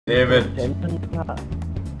David.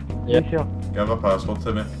 Yeah. Sure. Give a password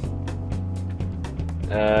to me.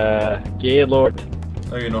 Gaylord.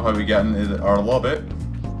 Now you know how we get into our lobby.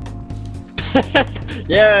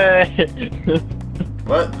 Yay!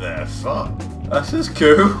 What the fuck? This is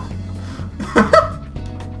cool.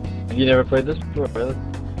 Have you never played this before, really?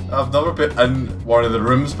 I've never been in one of the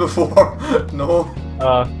rooms before. No.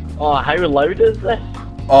 Oh, how loud is this?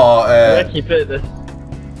 Oh, I'm gonna keep it at this.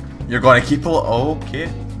 You're gonna keep it? Oh, okay.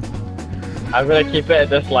 I'm gonna keep it at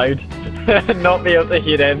this loud. Not be able to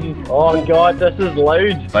hear anything. Oh god, this is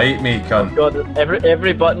loud. Fight me, cunt. Oh god,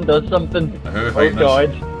 every button does something. Who are we Oh fighting god.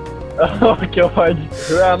 Oh god.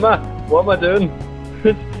 Who am I? What am I doing?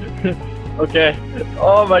 Okay.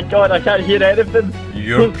 Oh my god, I can't hear anything.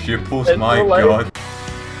 Your pupils, It's my so loud. god.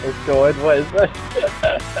 Oh god, what is this?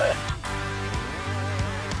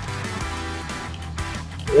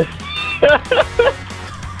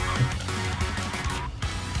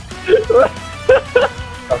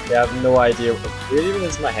 Okay, I have no idea. Where even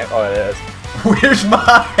is my health? Oh, there it is. Where's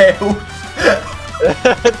my health?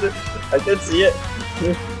 I can see it.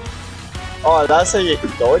 Oh, that's how you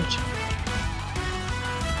dodge.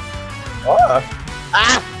 Oh.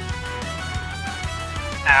 Ah!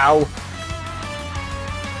 Ow.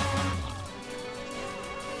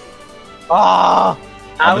 Ah!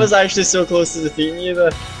 I was actually so close to defeating you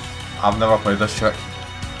there. I've never played this trick.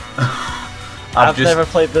 I've never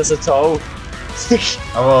played this at all.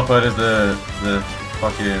 I've only played as the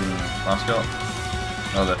fucking mascot.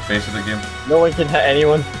 No, the face of the game. No one can hit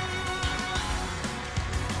anyone.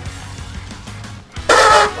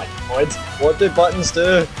 Oh my god. What do buttons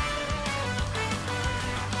do?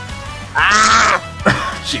 Ah!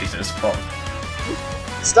 Jesus fuck.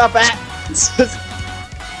 Stop it!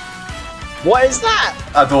 What is that?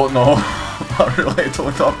 I don't know. I really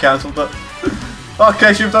don't know. I've cancelled it. Oh,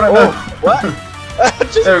 Chris, you've done it now. What?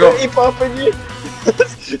 Just There we go. Betty popping you.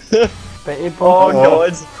 Betty Oh Bob.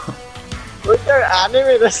 god. Look how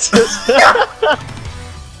anime this is.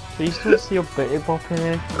 Please don't see your Betty Bob in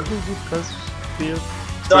it. That's weird.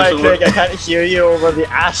 Sorry Craig, I can't hear you over the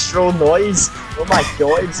astral noise. Oh my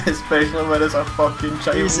god. Especially when it's a fucking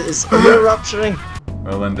child. Jesus, you're rupturing.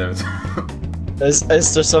 Well then, David. Is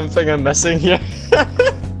there something I'm missing here?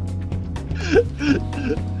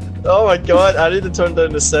 Oh my god, I need to turn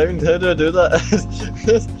down the sound. How do I do that?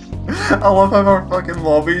 I love how our fucking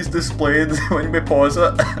lobby's displayed when we pause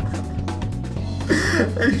it.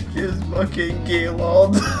 It's just fucking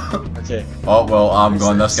Gaylord. Okay. Oh well, I'm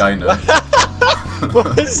going this guy now.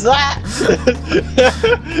 What is that?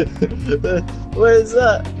 What is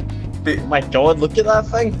that? Oh my god, look at that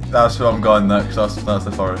thing. That's where I'm going next. That's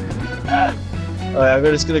the first. Alright, I'm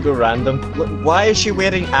just gonna go random. Look, why is she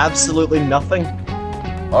wearing absolutely nothing?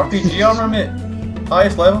 RPG armor, mate.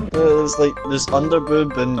 Highest level. There's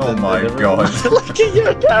underboob and. Oh my everything. god. Look at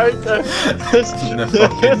your character. The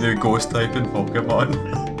fucking new ghost type in Pokemon.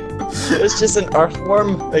 It's just an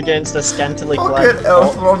earthworm against a scantily clad. Fucking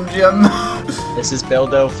earthworm, Jim. This is Belle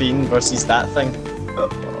Delphine versus that thing.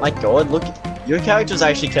 My god, look. Your character's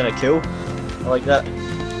actually kind of cool. I like that.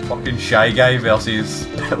 Fucking Shy Guy versus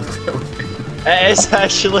Delphine. It is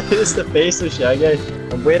actually. It's the face of Shy Guy.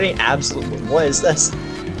 I'm wearing absolutely. What is this?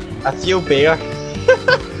 I feel bare.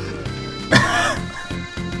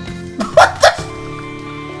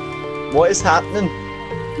 What is happening?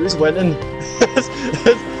 Who's winning?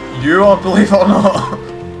 You are, believe it or not.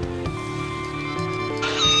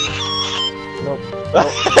 Nope.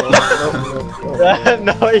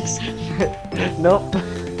 Nice. Nope.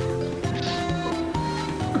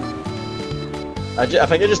 I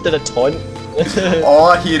think I just did a taunt. All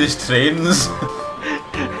I hear is trains.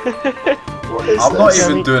 I'm not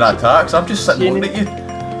even doing attacks, I'm just sitting looking at you.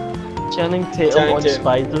 Channing Tatum Channing on Tatum.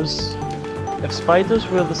 spiders. If spiders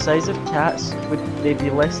were the size of cats, would they be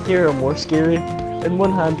less scary or more scary? In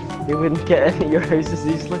one hand, they wouldn't get into your house as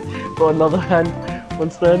easily, but on the other hand,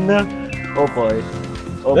 once they're in there, oh boy.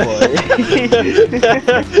 Oh boy.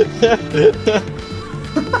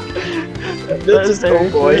 This is oh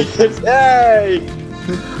boy. Hey!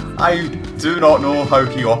 I do not know how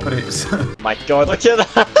he operates. My god, look at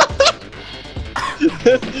that!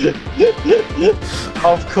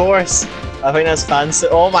 Of course. I think that's fancy.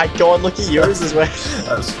 Oh my god, look at yours as well.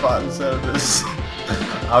 That's fan service.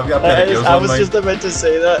 I've got a pair of ears I on was mine. just about to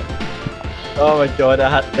say that. Oh my god,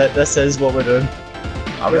 this is what we're doing.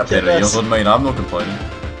 I've got a look pair at of ears this. on mine, I'm not complaining.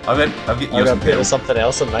 I've got I'm ears gonna and put tails. something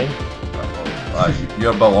else on mine.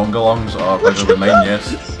 Your belongalongs are bigger than mine,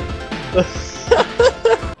 yes.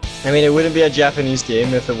 I mean, it wouldn't be a Japanese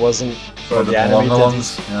game if it wasn't for the animated.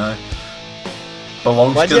 belongalongs, yeah.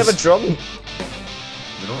 Belongs. Why do you have a drum?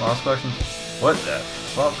 We don't ask questions. What the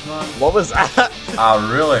fuck, man? What was that? I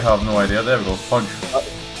really have no idea. There we go. Punch.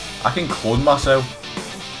 I can clone myself.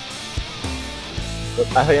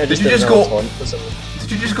 I think I just Did you did just another go? taunt for something.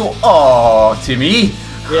 Did you just go? Oh, to me?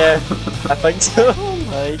 Yeah, I think so. Oh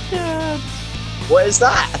my god. What is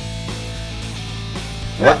that?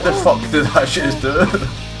 What the fuck did that shit just do?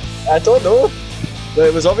 I don't know. But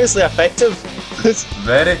it was obviously effective.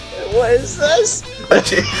 Very. What is this?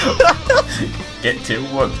 Get tail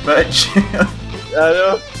worked, bitch. I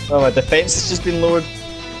know. Oh, my defense has just been lowered.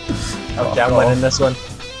 Okay, I'm winning this one.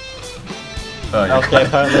 Oh, you Okay, can't.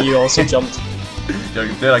 apparently you also jumped. You're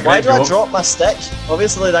doing a Why great do I job. drop my stick?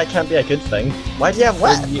 Obviously that can't be a good thing. Why do you have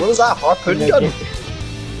what? What was that, harpoon When gun?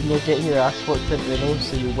 you're getting your ass fucked in Reno,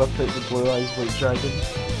 so you whip out the blue eyes white dragon.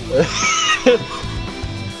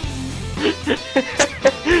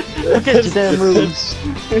 Look at you damn rules.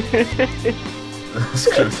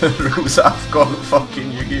 Screw the rules, I've got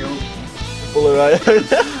fucking Yu-Gi-Oh! Pull her out.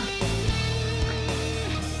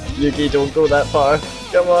 Yuki, don't go that far.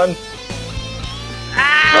 Come on.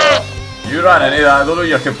 You ran into that, I don't know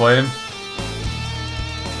you're complaining.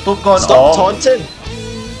 Stop going Stop on. taunting.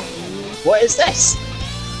 What is this?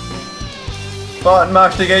 Button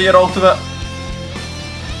mash to get your ultimate.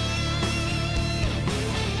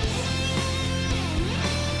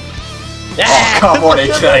 Oh, come on,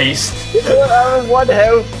 Christ. I was one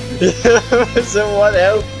health. I was at one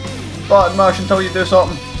health. Button mash until you do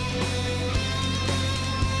something.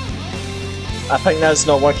 I think that's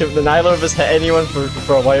not working. Neither of us hit anyone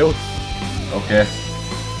for a while. Okay.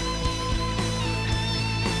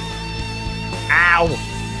 Ow!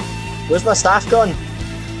 Where's my staff gone?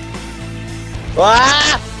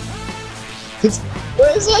 Ah!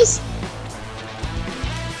 What is this?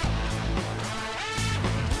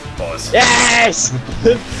 Pause. Yes!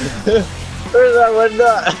 Where's that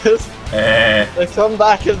window? The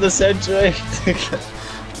comeback of the century.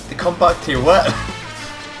 To come back to what?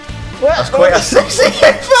 What? That's quite a sexy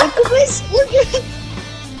Look at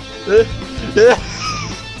it!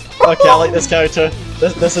 Okay, I like this character.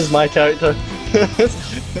 This is my character.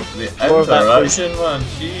 The More of that, interaction, man.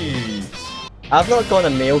 Jeez. I've not got a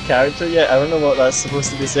male character yet. I don't know what that's supposed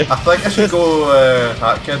to be saying. I think I should go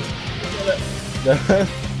Hat Kid.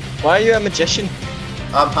 Why are you a magician?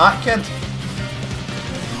 I'm Hat Kid.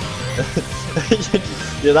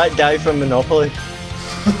 You're that guy from Monopoly.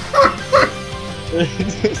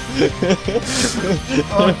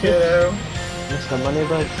 Okay. What's the money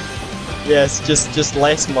bag? Yes, just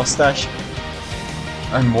less mustache.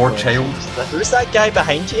 And more child. Who's that guy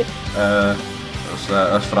behind you?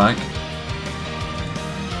 That's Frank.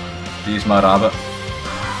 He's my rabbit.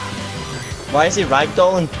 Why is he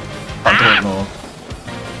ragdolling? I don't know.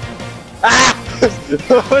 Ah!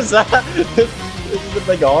 What was that? This is the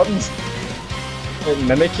big arms. Like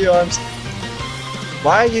mimicry arms.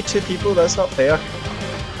 Why are you two people? That's not fair.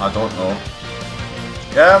 I don't know.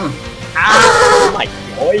 Oh my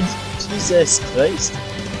god! Jesus Christ!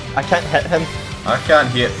 I can't hit him. I can't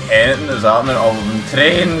hear anything that's happening other than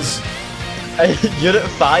trains. You're at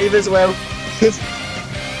 5 as well.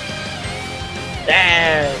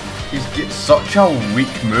 Yeah. He's got such a weak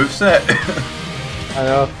moveset. I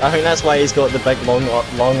know. I think that's why he's got the big long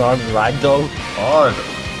armed ragdoll. Oh,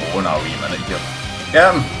 hold on a wee minute here.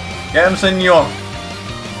 Get him, senor.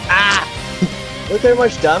 Ah! Look how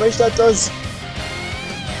much damage that does.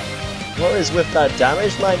 What is with that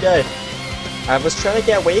damage, my guy? I was trying to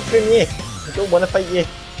get away from you. I don't want to fight you.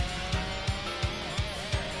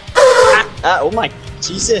 Oh my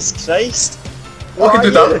Jesus Christ! Oh, I can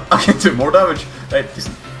do that. I can do more damage. Right, just...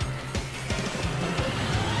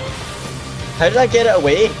 How did I get it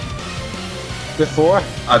away? Before?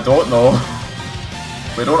 I don't know.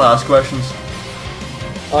 We don't ask questions.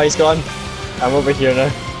 Oh, he's gone. I'm over here now.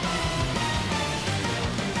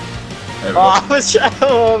 There we Oh, go. I was trying.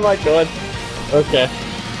 Oh my god. Okay.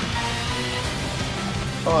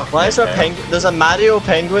 Oh, Why is there a penguin? There's a Mario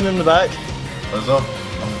penguin in the back. What's up?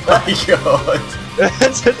 Oh my god.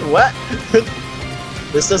 What?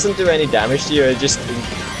 This doesn't do any damage to you, it just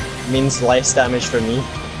means less damage for me.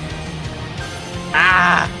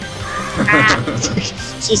 Ah!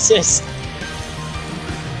 Jesus!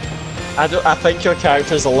 I think your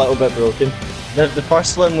character's a little bit broken. The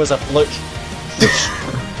first one was a fluke.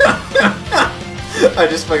 I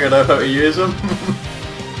just figured out how to use him.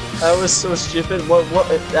 That was so stupid. What?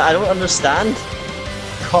 I don't understand.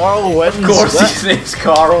 Carl wins. Of course, his name's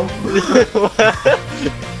Carl.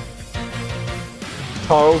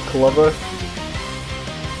 Carl Clover.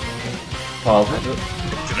 Carl.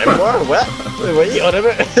 What? Wait, what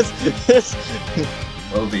about it?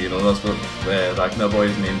 Well, do you know that's what Ragnar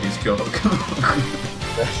Boy's named his cock?